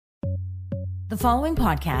The following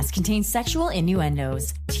podcast contains sexual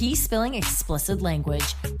innuendos, tea-spilling explicit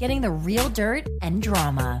language, getting the real dirt, and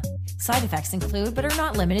drama. Side effects include, but are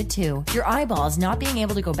not limited to, your eyeballs not being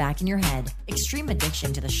able to go back in your head, extreme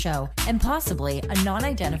addiction to the show, and possibly a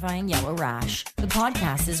non-identifying yellow rash. The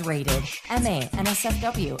podcast is rated MA,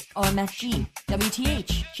 NSFW, OMFG,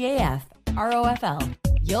 WTH, JF, ROFL,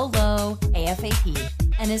 YOLO,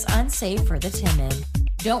 AFAP, and is unsafe for the timid.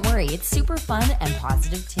 Don't worry, it's super fun and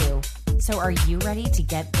positive too. So are you ready to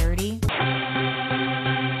get dirty?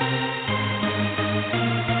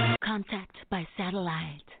 Contact by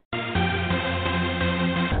satellite.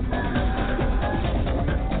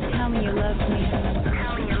 Tell me you love me.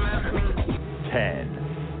 Tell me you love me.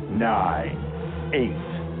 10, 9,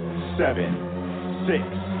 8, 7, 6,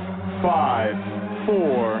 5,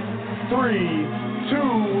 4, 3,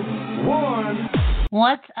 2, 1.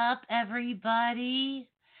 What's up, everybody?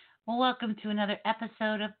 Welcome to another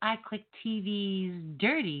episode of iClick TV's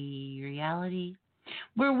Dirty Reality,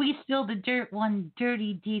 where we spill the dirt one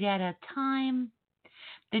dirty deed at a time.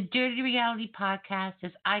 The Dirty Reality podcast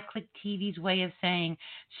is iClick TV's way of saying,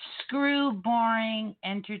 screw boring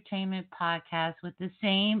entertainment podcasts with the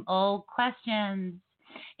same old questions.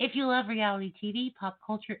 If you love reality TV, pop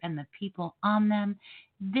culture, and the people on them,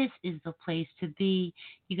 this is the place to be.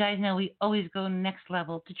 You guys know we always go next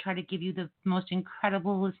level to try to give you the most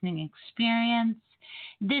incredible listening experience.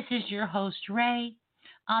 This is your host, Ray.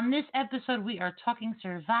 On this episode, we are talking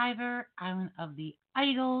Survivor Island of the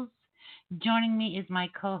Idols. Joining me is my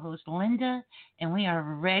co-host, Linda, and we are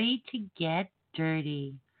ready to get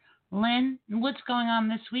dirty. Lynn, what's going on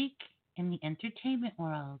this week in the entertainment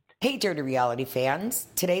world? Hey, Dirty Reality fans.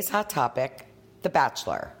 Today's hot topic, The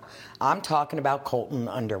Bachelor. I'm talking about Colton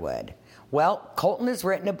Underwood. Well, Colton has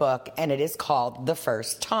written a book, and it is called The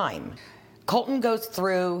First Time. Colton goes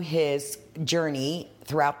through his journey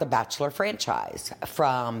throughout the Bachelor franchise,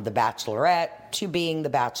 from The Bachelorette to being The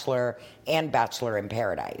Bachelor and Bachelor in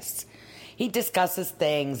Paradise. He discusses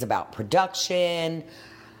things about production,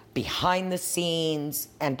 behind the scenes,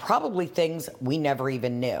 and probably things we never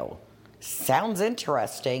even knew. Sounds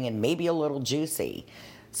interesting and maybe a little juicy.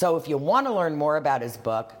 So if you want to learn more about his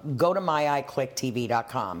book, go to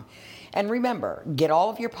myiclicktv.com. And remember, get all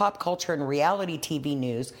of your pop culture and reality TV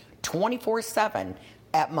news 24/7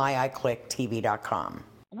 at myiclicktv.com.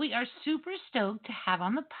 We are super stoked to have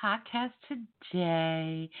on the podcast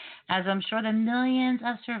today, as I'm sure the millions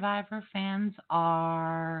of Survivor fans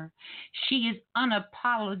are. She is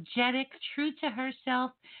unapologetic, true to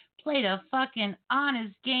herself, played a fucking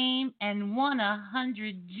honest game, and won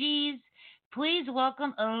 100 G's. Please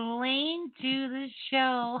welcome Elaine to the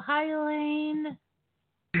show. Hi, Elaine.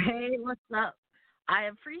 Hey, what's up? I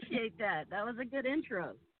appreciate that. That was a good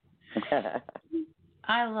intro.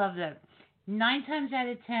 I love that. 9 times out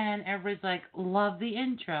of 10, everybody's like, love the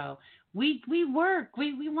intro. We work.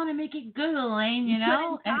 We want to make it good, Elaine, you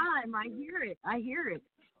know? Put in time. I hear it.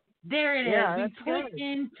 There it yeah, is. We put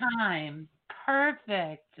in time.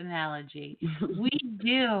 Perfect analogy. We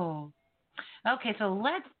do. Okay, so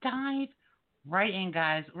let's dive right in,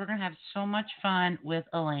 guys. We're going to have so much fun with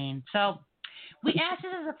Elaine. So we ask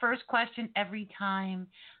this as a first question every time.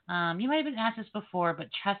 You might have been asked this before,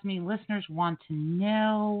 but trust me, listeners want to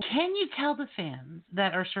know. Can you tell the fans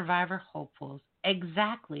that are Survivor hopefuls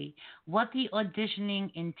exactly what the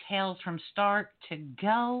auditioning entails from start to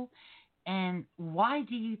go? And why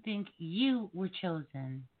do you think you were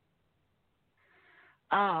chosen?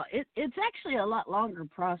 It's actually a lot longer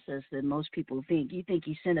process than most people think. You think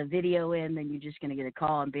you send a video in, then you're just going to get a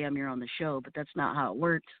call and bam, you're on the show. But that's not how it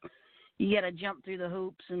works. You got to jump through the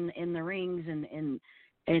hoops and the rings and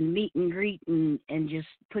meet and greet and just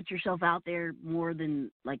put yourself out there more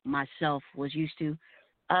than like myself was used to.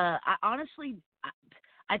 I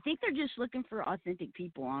think they're just looking for authentic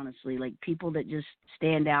people, honestly, like people that just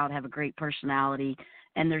stand out, have a great personality,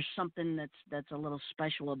 and there's something that's a little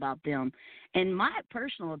special about them. And my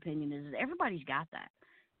personal opinion is that everybody's got that.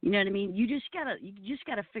 You know what I mean? You just gotta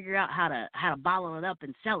figure out how to bottle it up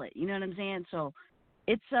and sell it. You know what I'm saying? So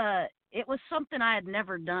it was something I had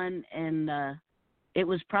never done, and it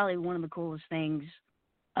was probably one of the coolest things.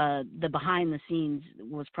 The behind the scenes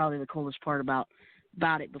was probably the coolest part about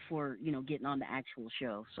it before, getting on the actual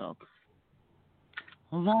show. So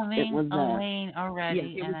loving Elaine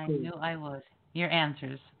already, yeah, and I cool. knew I would. Your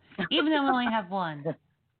answers, even though we only have one.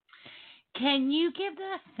 Can you give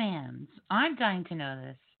the fans, I'm dying to know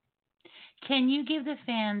this, can you give the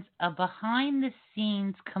fans a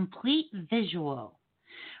behind-the-scenes complete visual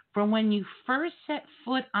from when you first set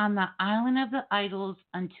foot on the Island of the Idols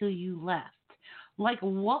until you left? Like,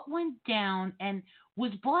 what went down, and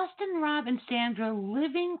was Boston Rob and Sandra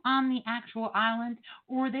living on the actual island,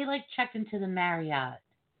 or were they, like, checked into the Marriott?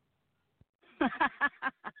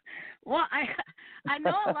 Well, I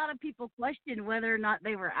know a lot of people question whether or not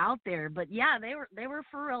they were out there, but yeah, they were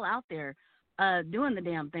for real out there, doing the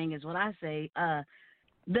damn thing is what I say.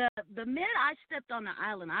 The minute I stepped on the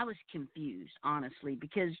island, I was confused, honestly,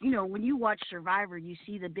 because, you know, when you watch Survivor, you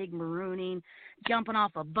see the big marooning, jumping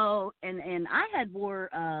off a boat, and I had wore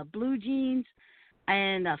blue jeans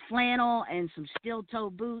and a flannel and some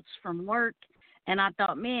steel-toe boots from work, and I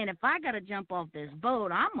thought, man, if I got to jump off this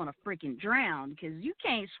boat, I'm going to freaking drown, because you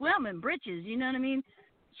can't swim in britches, you know what I mean?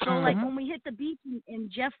 So, like, when we hit the beach and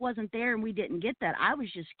Jeff wasn't there and we didn't get that, I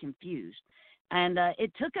was just confused. And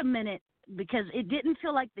it took a minute, because it didn't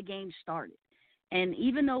feel like the game started. And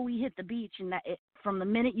even though we hit the beach, and from the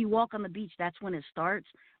minute you walk on the beach, that's when it starts,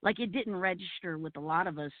 like, it didn't register with a lot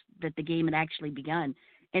of us that the game had actually begun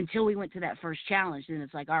until we went to that first challenge. And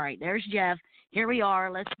it's like, all right, there's Jeff. Here we are.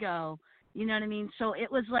 Let's go. You know what I mean? So it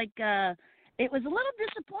was like it was a little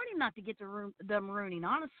disappointing not to get the marooning,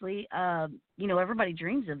 honestly. You know, everybody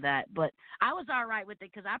dreams of that. But I was all right with it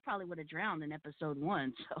because I probably would have drowned in episode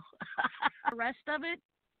 1. So the rest of it,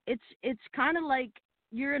 it's kind of like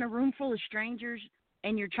you're in a room full of strangers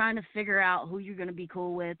and you're trying to figure out who you're going to be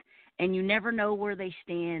cool with, and you never know where they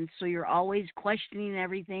stand, so you're always questioning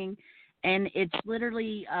everything, and it's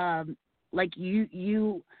literally like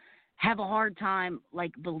you have a hard time,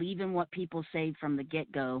 like, believing what people say from the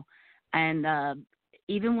get-go, and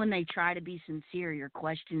even when they try to be sincere, you're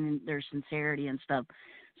questioning their sincerity and stuff.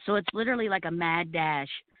 So it's literally like a mad dash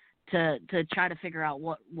to try to figure out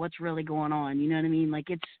what's really going on. You know what I mean? Like,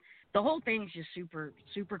 it's the whole thing is just super,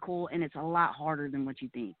 super cool, and it's a lot harder than what you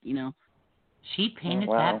think, you know? She painted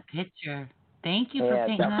that picture. Thank you for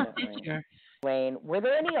painting that picture. Elaine, were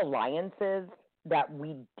there any alliances that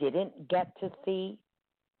we didn't get to see?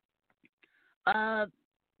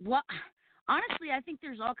 Well, honestly, I think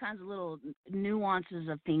there's all kinds of little nuances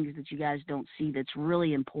of things that you guys don't see that's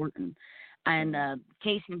really important. And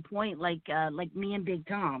case in point, like me and Big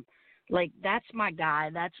Tom, like, that's my guy,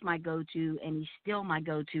 that's my go-to, and he's still my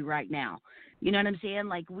go-to right now. You know what I'm saying?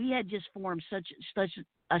 Like, we had just formed such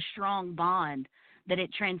a strong bond that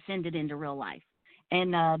it transcended into real life.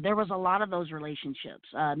 And there was a lot of those relationships.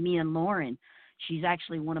 Me and Lauren, she's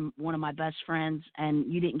actually one of my best friends,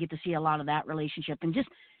 and you didn't get to see a lot of that relationship. And just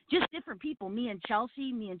different people. Me and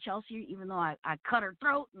Chelsea, even though I cut her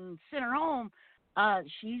throat and sent her home,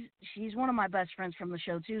 she's one of my best friends from the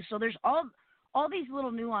show too. So there's all these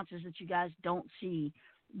little nuances that you guys don't see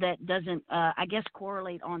that doesn't, I guess,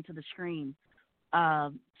 correlate onto the screen.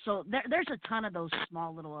 So there's a ton of those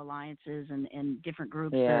small little alliances and different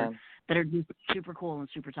groups that are super cool and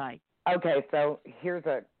super tight. Okay, so here's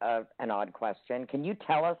an odd question. Can you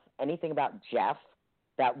tell us anything about Jeff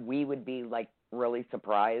that we would be, like, really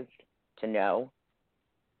surprised to know?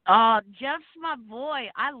 Jeff's my boy.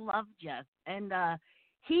 I love Jeff, and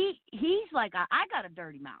he's like, I got a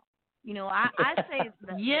dirty mouth. You know, I say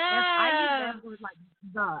the I use like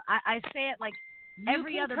the. I say it like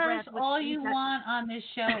every other breath. You can curse all you want on this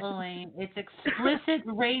show, Elaine. It's explicit,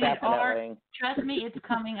 rated R. Trust me, it's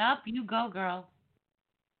coming up. You go, girl.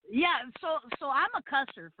 Yeah, so I'm a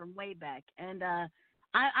cusser from way back, and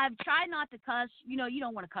I've tried not to cuss. You know, you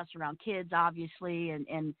don't want to cuss around kids, obviously, and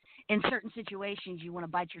in certain situations you want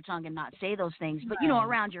to bite your tongue and not say those things. But, you know,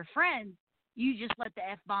 around your friends, you just let the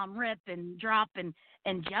F-bomb rip and drop, and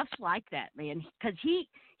Jeff's like that, man, because he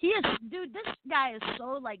is, dude, this guy is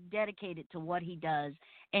so, like, dedicated to what he does,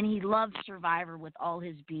 and he loves Survivor with all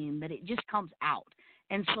his being that it just comes out.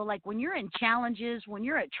 And so, like, when you're in challenges, when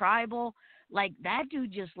you're at Tribal, like, that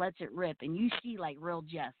dude just lets it rip, and you see, like, real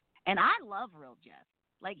Jeff. And I love real Jeff.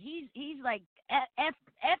 Like, he's like, F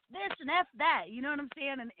this and F that, you know what I'm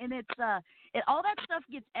saying? And it's, all that stuff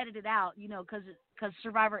gets edited out, you know, because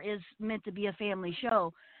Survivor is meant to be a family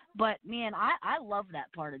show. But, man, I love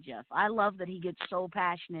that part of Jeff. I love that he gets so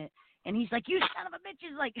passionate. And he's like, you son of a bitch.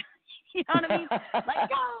 He's like, you know what I mean? Like,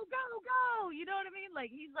 go. You know what I mean?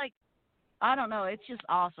 Like, he's like, I don't know. It's just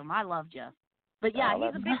awesome. I love Jeff. But, yeah,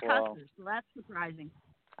 he's a big cusser, so that's surprising.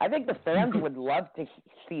 I think the fans would love to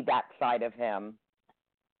see that side of him.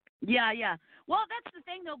 Yeah. Well, that's the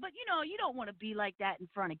thing, though. But, you know, you don't want to be like that in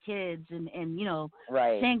front of kids and you know,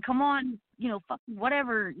 saying, come on, you know, fuck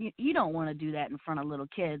whatever. You don't want to do that in front of little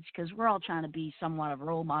kids because we're all trying to be somewhat of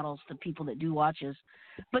role models to people that do watch us.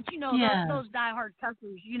 But, you know, those diehard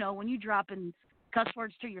cussers, you know, when you drop in cuss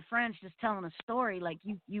words to your friends just telling a story, like,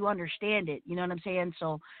 you understand it. You know what I'm saying?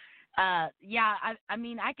 So Yeah, I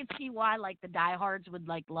mean, I could see why like the diehards would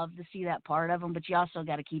like love to see that part of them, but you also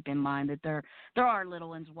got to keep in mind that there are little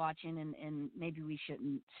ones watching, and maybe we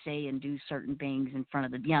shouldn't say and do certain things in front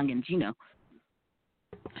of the youngins, you know.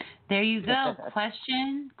 There you go.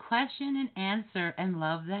 Question and answer, and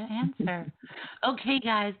love that answer. Okay,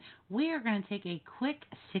 guys, we are going to take a quick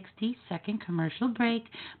 60-second commercial break,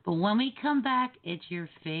 but when we come back, it's your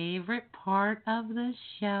favorite part of the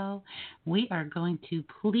show. We are going to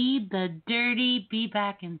plead the dirty. Be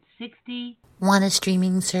back in 60. Want a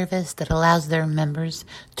streaming service that allows their members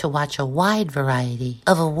to watch a wide variety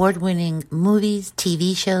of award-winning movies,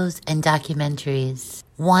 TV shows, and documentaries?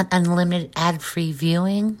 Want unlimited ad-free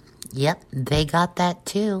viewing? Yep, they got that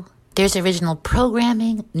too. There's original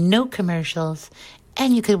programming, no commercials,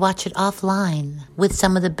 and you could watch it offline with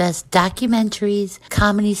some of the best documentaries,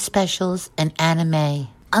 comedy specials, and anime.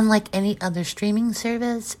 Unlike any other streaming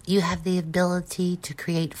service, you have the ability to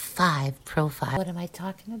create 5 profiles. What am I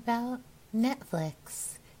talking about?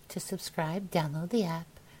 Netflix. To subscribe, download the app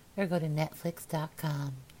or go to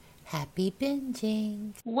netflix.com. Happy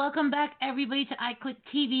binging. Welcome back, everybody, to iClick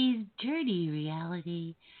TV's Dirty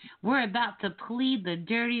Reality. We're about to plead the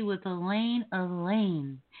dirty with Elaine.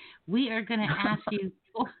 We are going to ask you.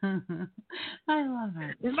 I love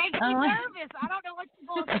her. It makes me nervous. I don't know what you're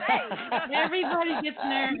going to say. Everybody gets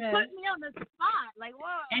nervous. You put me on the spot. Like,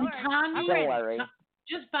 whoa. And Tommy, don't worry.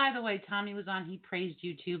 Just by the way, Tommy was on. He praised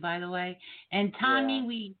you too, by the way. And Tommy,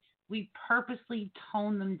 Yeah. we purposely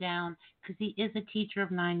toned them down because he is a teacher of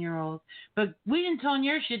 9-year-olds. But we didn't tone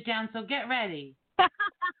your shit down, so get ready. Okay,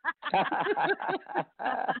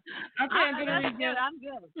 I'm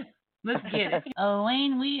good. Let's get it.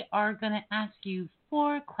 Elaine, we are going to ask you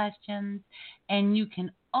 4 questions, and you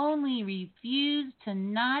can only refuse to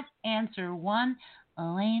not answer one.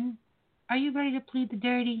 Elaine, are you ready to plead the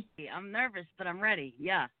dirty? I'm nervous, but I'm ready.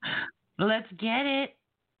 Yeah. Let's get it.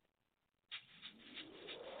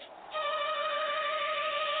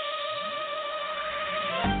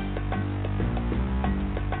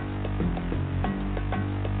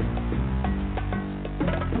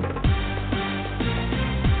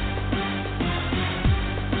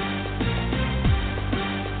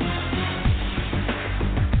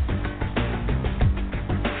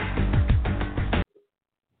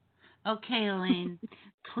 Okay, Elaine.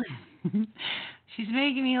 She's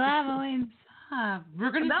making me laugh, Elaine. Stop.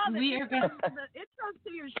 We are gonna. The intro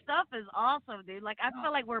to your stuff is awesome, dude. Like I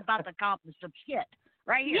feel like we're about to accomplish some shit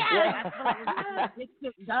right here. Yeah. Like, I feel like we're gonna get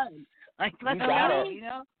shit done. Like let's got go, it. you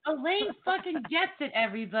know. Elaine fucking gets it,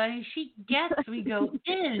 everybody. She gets. We go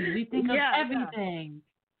in. We think of everything.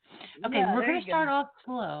 Yeah. Okay, we're gonna start off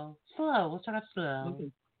slow. We'll start off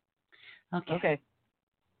slow. Okay.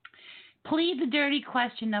 Plead the dirty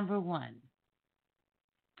question number 1.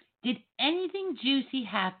 Did anything juicy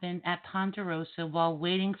happen at Ponderosa while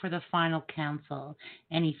waiting for the final council?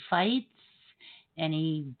 Any fights?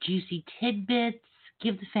 Any juicy tidbits?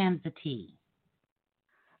 Give the fans the tea.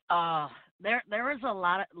 There was a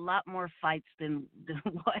lot more fights than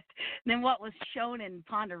what was shown in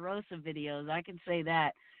Ponderosa videos. I can say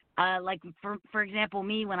that. Like for example,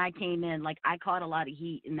 me when I came in, like I caught a lot of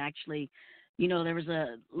heat, and actually, you know, there was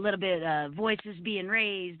a little bit voices being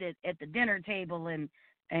raised at the dinner table, and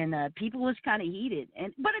people was kind of heated,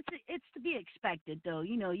 but it's to be expected though.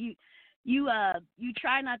 You know, you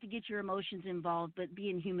try not to get your emotions involved, but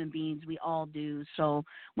being human beings, we all do. So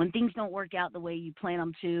when things don't work out the way you plan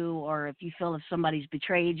them to, or if you feel if somebody's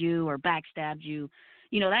betrayed you or backstabbed you,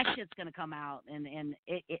 you know, that shit's going to come out. And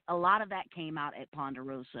a lot of that came out at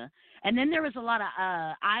Ponderosa. And then there was a lot of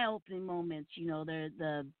eye-opening moments. You know,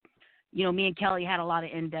 you know, me and Kelly had a lot of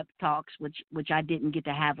in-depth talks, which I didn't get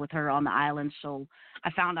to have with her on the island. So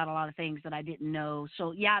I found out a lot of things that I didn't know.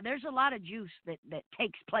 So, yeah, there's a lot of juice that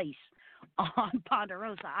takes place on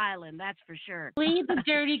Ponderosa Island, that's for sure. Plead the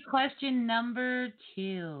dirty question number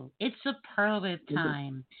 2. It's superlative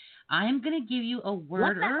time. I'm going to give you a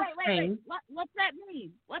word or a phrase. What's that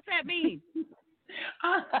mean? What's that mean?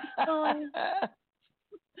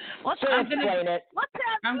 What's that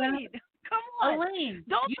mean? Come on. Elaine,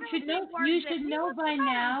 Don't you should know by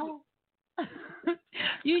now.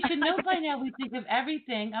 You should know by now we think of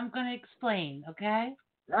everything. I'm going to explain, okay?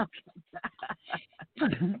 Okay.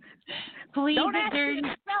 Please, don't ask me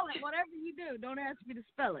to spell it. Whatever you do, don't ask me to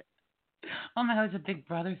spell it. Oh my God, it's a Big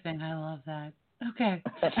Brother thing. I love that. Okay.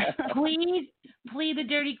 Plead the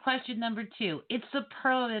dirty question number 2. It's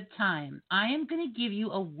superlative time. I am going to give you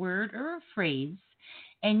a word or a phrase,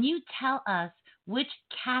 and you tell us which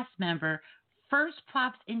cast member first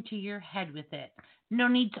pops into your head with it. No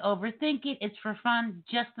need to overthink it. It's for fun.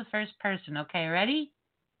 Just the first person. Okay, ready?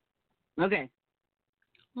 Okay.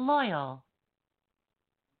 Loyal.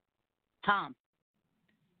 Tom.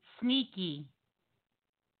 Sneaky.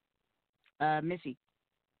 Missy.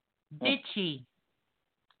 Bitchy.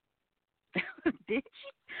 Did she?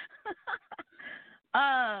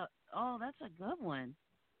 Oh, that's a good one.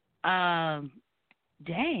 Dang.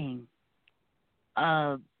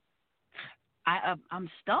 I'm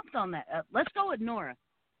stumped on that. Let's go with Nora.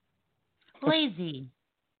 Lazy.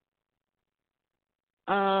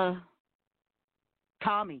 Tommy.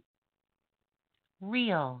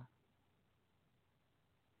 Real.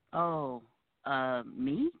 Oh,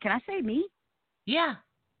 me? Can I say me? Yeah.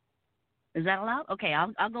 Is that allowed? Okay,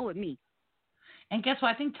 I'll go with me. And guess what?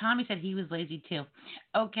 I think Tommy said he was lazy too.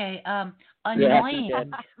 Okay. Annoying. Yes, he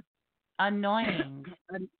did. Annoying.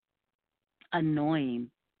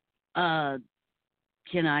 Annoying.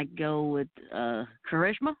 Can I go with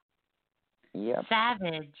charisma? Yep.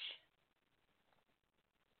 Savage.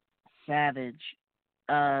 Savage.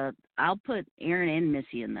 I'll put Aaron and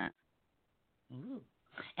Missy in that. Ooh.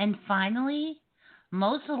 And finally,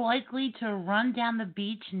 most likely to run down the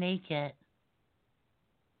beach naked.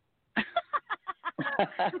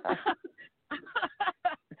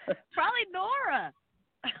 Probably Nora.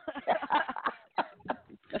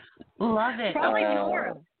 Love it. Probably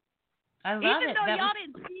Nora. I love Even it. though y'all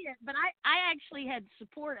didn't see it, but I actually had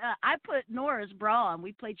support. I put Nora's bra on.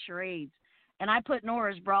 We played charades, and I put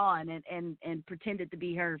Nora's bra on and pretended to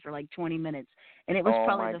be her for like 20 minutes, and it was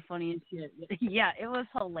probably the funniest shit. Yeah, it was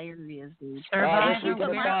hilarious, dude. Survivor, we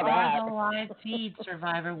where saw are that. the live feeds?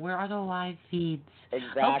 Survivor, where are the live feeds?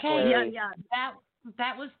 Exactly. Okay, Yeah.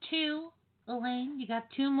 that was 2. Elaine, you got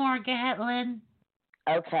 2 more. Go ahead, Lynn.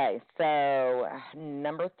 Okay, so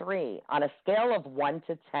number 3, on a scale of 1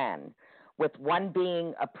 to 10, with 1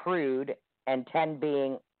 being a prude and 10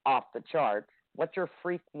 being off the charts, what's your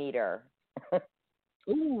freak meter?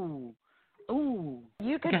 Ooh.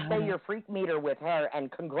 You could say your freak meter with her,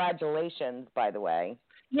 and congratulations, by the way.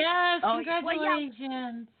 Yes, Oh,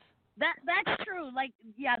 congratulations. That's true. Like,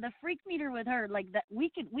 yeah, the freak meter with her, like that, we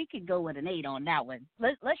could go with an 8 on that one.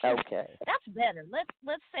 Let's just, Okay. That's better.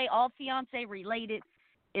 Let's say all fiance related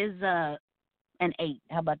is an 8.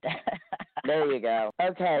 How about that? There you go.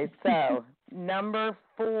 Okay, so number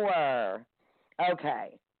 4.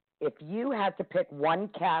 Okay, if you had to pick one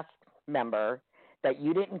cast member that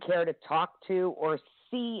you didn't care to talk to or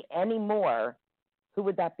see anymore, who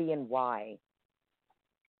would that be and why?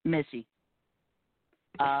 Missy.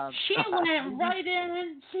 She went right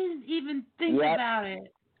in. She didn't even think about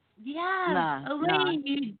it. Yes,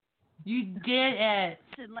 Elaine, you did it.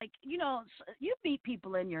 Like, you meet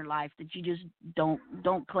people in your life that you just don't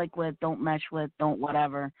click with, don't mesh with, don't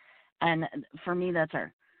whatever. And for me, that's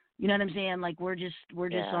her. You know what I'm saying? Like, we're just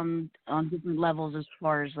on different levels as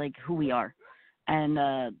far as like who we are. And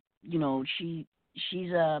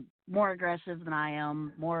she's more aggressive than I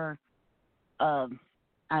am, more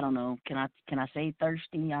I don't know. Can I say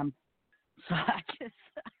thirsty? You can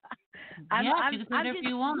say whatever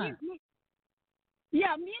you want.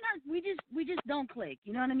 Yeah, me and her, we just don't click.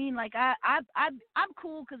 You know what I mean? Like I'm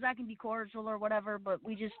cool because I can be cordial or whatever, but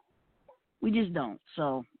we just don't.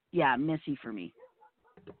 So yeah, Missy for me.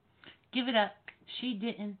 Give it up. She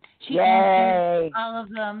didn't. She Yay. answered all of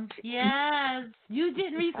them. Yes, you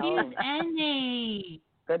didn't refuse any.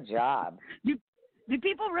 Good job. Do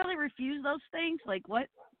people really refuse those things? Like what?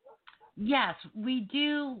 Yes, we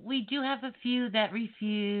do. We do have a few that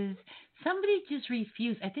refuse. Somebody just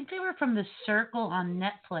refused. I think they were from The Circle on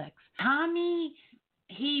Netflix. Tommy,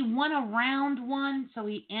 he won a round one, so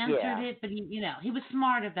he answered it, but he was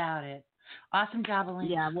smart about it. Awesome job, Elaine.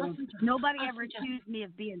 Yeah, well, nobody ever job. accused me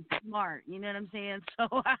of being smart. You know what I'm saying? So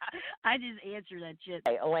I just answer that shit.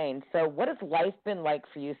 Hey, Elaine, so what has life been like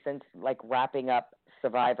for you since wrapping up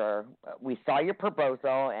Survivor? We saw your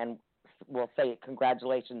proposal, and we'll say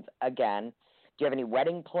congratulations again. Do you have any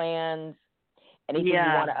wedding plans? Anything you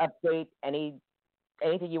want to update?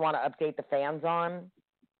 Anything you want to update the fans on?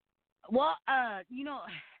 Well,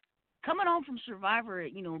 coming home from Survivor,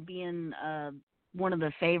 being one of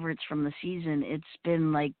the favorites from the season, it's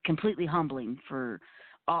been like completely humbling for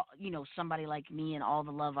all, somebody like me and all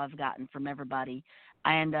the love I've gotten from everybody.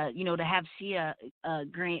 And, to have Sia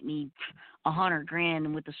grant me $100,000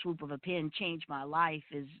 and with the swoop of a pen change my life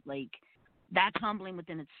is like, that's humbling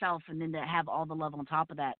within itself. And then to have all the love on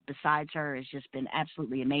top of that besides her has just been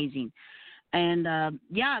absolutely amazing. And I'm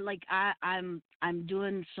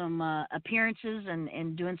doing some appearances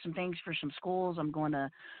and doing some things for some schools. I'm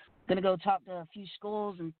gonna go talk to a few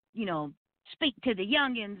schools and speak to the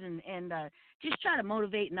youngins and just try to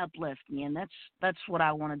motivate and uplift me. And that's what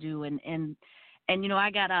I want to do. And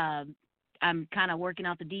I got I'm kind of working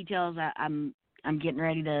out the details. I'm I'm getting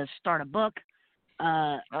ready to start a book.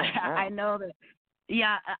 Wow. I know that.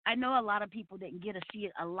 Yeah, I know a lot of people didn't get to see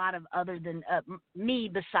it. A lot of other than me,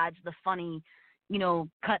 besides the funny,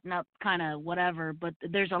 cutting up kind of whatever. But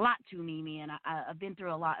there's a lot to me, man. I've been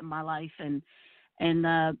through a lot in my life, and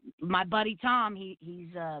my buddy Tom,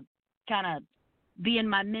 he's kind of being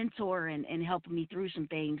my mentor and helping me through some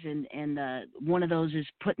things. And one of those is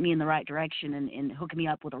putting me in the right direction and hooking me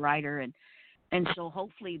up with a writer. And so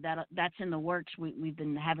hopefully that's in the works. We've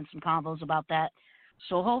been having some convos about that.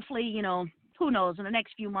 So hopefully, who knows, in the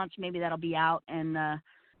next few months, maybe that'll be out. And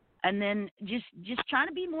then just trying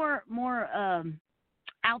to be more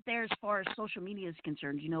out there as far as social media is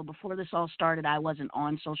concerned. Before this all started, I wasn't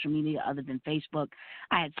on social media other than Facebook.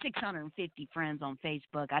 I had 650 friends on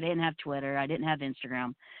Facebook. I didn't have Twitter. I didn't have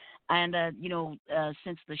Instagram. And,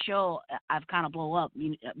 since the show, I've kind of blew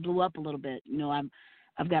up a little bit.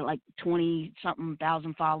 I've got like 20-something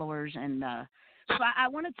thousand followers. And so I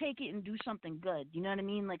want to take it and do something good. You know what I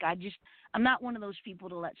mean? Like I'm not one of those people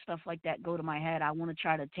to let stuff like that go to my head. I want to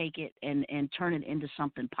try to take it and turn it into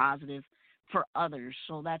something positive for others.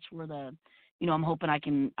 So that's where I'm hoping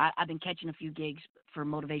I've been catching a few gigs for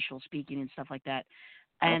motivational speaking and stuff like that.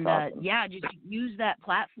 And, awesome. just use that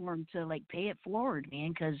platform to like pay it forward,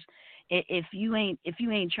 man. Cause if you ain't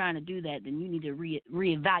trying to do that, then you need to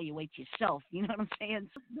reevaluate yourself. You know what I'm saying?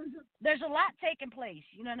 So there's a lot taking place,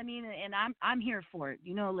 you know what I mean? And I'm here for it.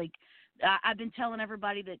 I've been telling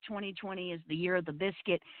everybody that 2020 is the year of the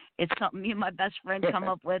biscuit. It's something me and my best friend come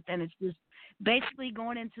up with. And it's just basically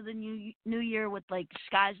going into the new year with like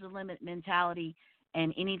sky's the limit mentality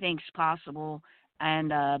and anything's possible.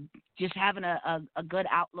 And just having a good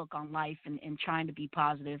outlook on life and trying to be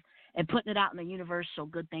positive and putting it out in the universe so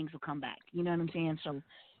good things will come back. You know what I'm saying? So,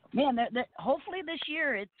 man, hopefully this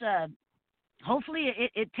year it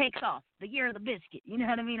takes off, the year of the biscuit. You know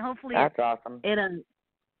what I mean? Hopefully that's awesome. It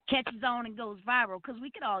catches on and goes viral because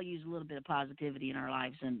we could all use a little bit of positivity in our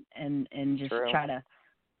lives and just True. try to,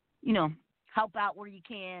 help out where you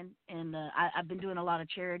can. And I've been doing a lot of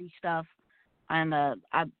charity stuff, and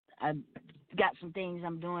I've got some things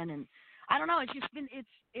I'm doing, and I don't know. It's just been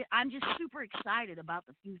I'm just super excited about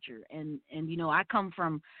the future, and I come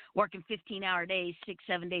from working 15-hour days,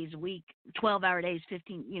 6-7 days a week, 12-hour days,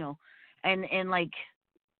 15, and like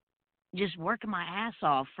just working my ass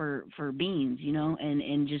off for beans,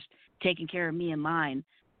 and just taking care of me and mine.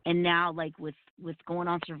 And now like with going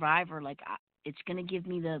on Survivor, like it's gonna give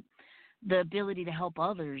me the ability to help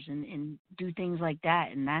others and do things like that,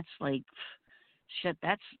 and that's like. Shit,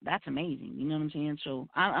 that's amazing. You know what I'm saying? So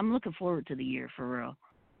I'm looking forward to the year for real.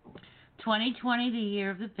 2020, the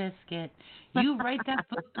year of the biscuit. You write that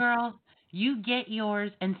book, girl. You get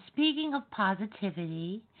yours. And speaking of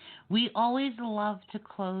positivity, we always love to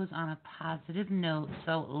close on a positive note.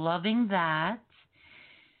 So loving that.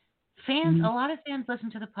 Fans, a lot of fans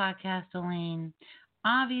listen to the podcast, Elaine.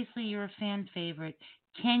 Obviously, you're a fan favorite.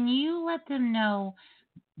 Can you let them know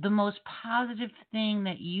the most positive thing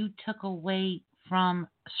that you took away from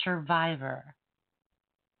Survivor?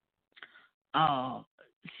 Oh,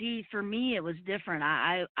 see, for me, it was different.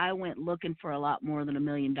 I went looking for a lot more than $1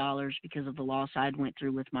 million because of the loss I'd went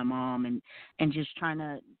through with my mom and just trying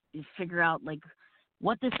to figure out like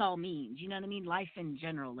what this all means. You know what I mean? Life in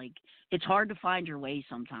general, like it's hard to find your way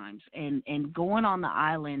sometimes. And going on the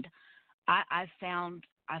island, I found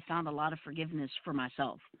a lot of forgiveness for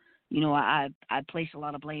myself. I place a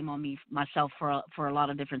lot of blame on myself for a lot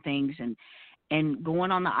of different things, and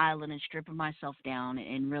going on the island and stripping myself down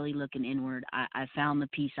and really looking inward, I found the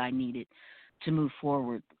peace I needed to move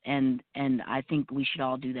forward. And I think we should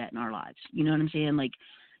all do that in our lives. You know what I'm saying? Like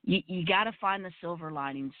you got to find the silver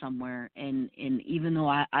lining somewhere. And even though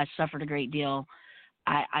I suffered a great deal,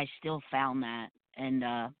 I still found that. And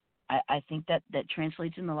I think that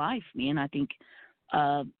translates into life, man. I think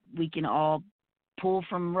we can all pull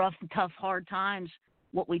from rough and tough, hard times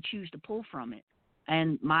what we choose to pull from it.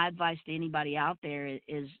 And my advice to anybody out there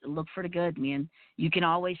is look for the good, man. You can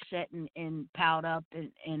always sit and pout up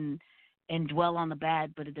and dwell on the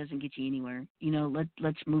bad, but it doesn't get you anywhere.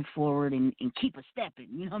 Let's move forward and keep a stepping.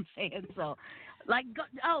 You know what I'm saying? So,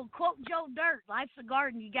 quote Joe Dirt, life's a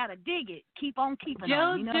garden. You got to dig it. Keep on keeping Joe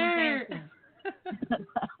on. You know Dirt. what I'm saying?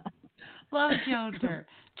 Love Joe Dirt.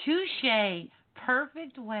 Touche.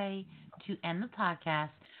 Perfect way to end the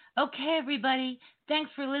podcast. Okay, everybody.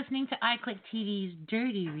 Thanks for listening to iClick TV's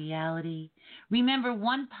Dirty Reality. Remember,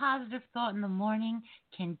 one positive thought in the morning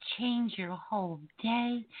can change your whole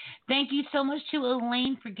day. Thank you so much to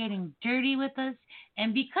Elaine for getting dirty with us.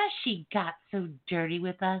 And because she got so dirty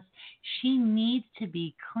with us, she needs to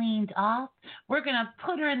be cleaned off. We're going to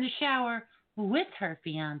put her in the shower with her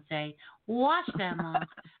fiance. Wash them off.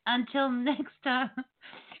 Until next time.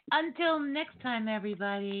 Until next time,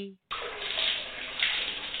 everybody.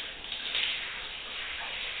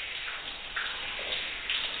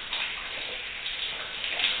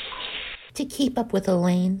 To keep up with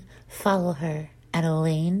Elaine, follow her at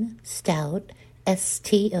Elaine Stout,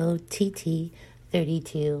 STOTT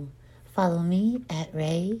 32. Follow me at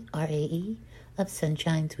Ray, R-A-E, of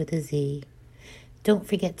Sunshines with a Z. Don't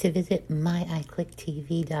forget to visit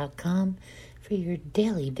myiclicktv.com for your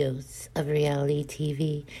daily dose of reality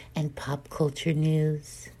TV and pop culture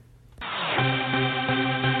news.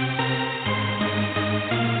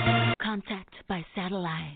 Contact by satellite.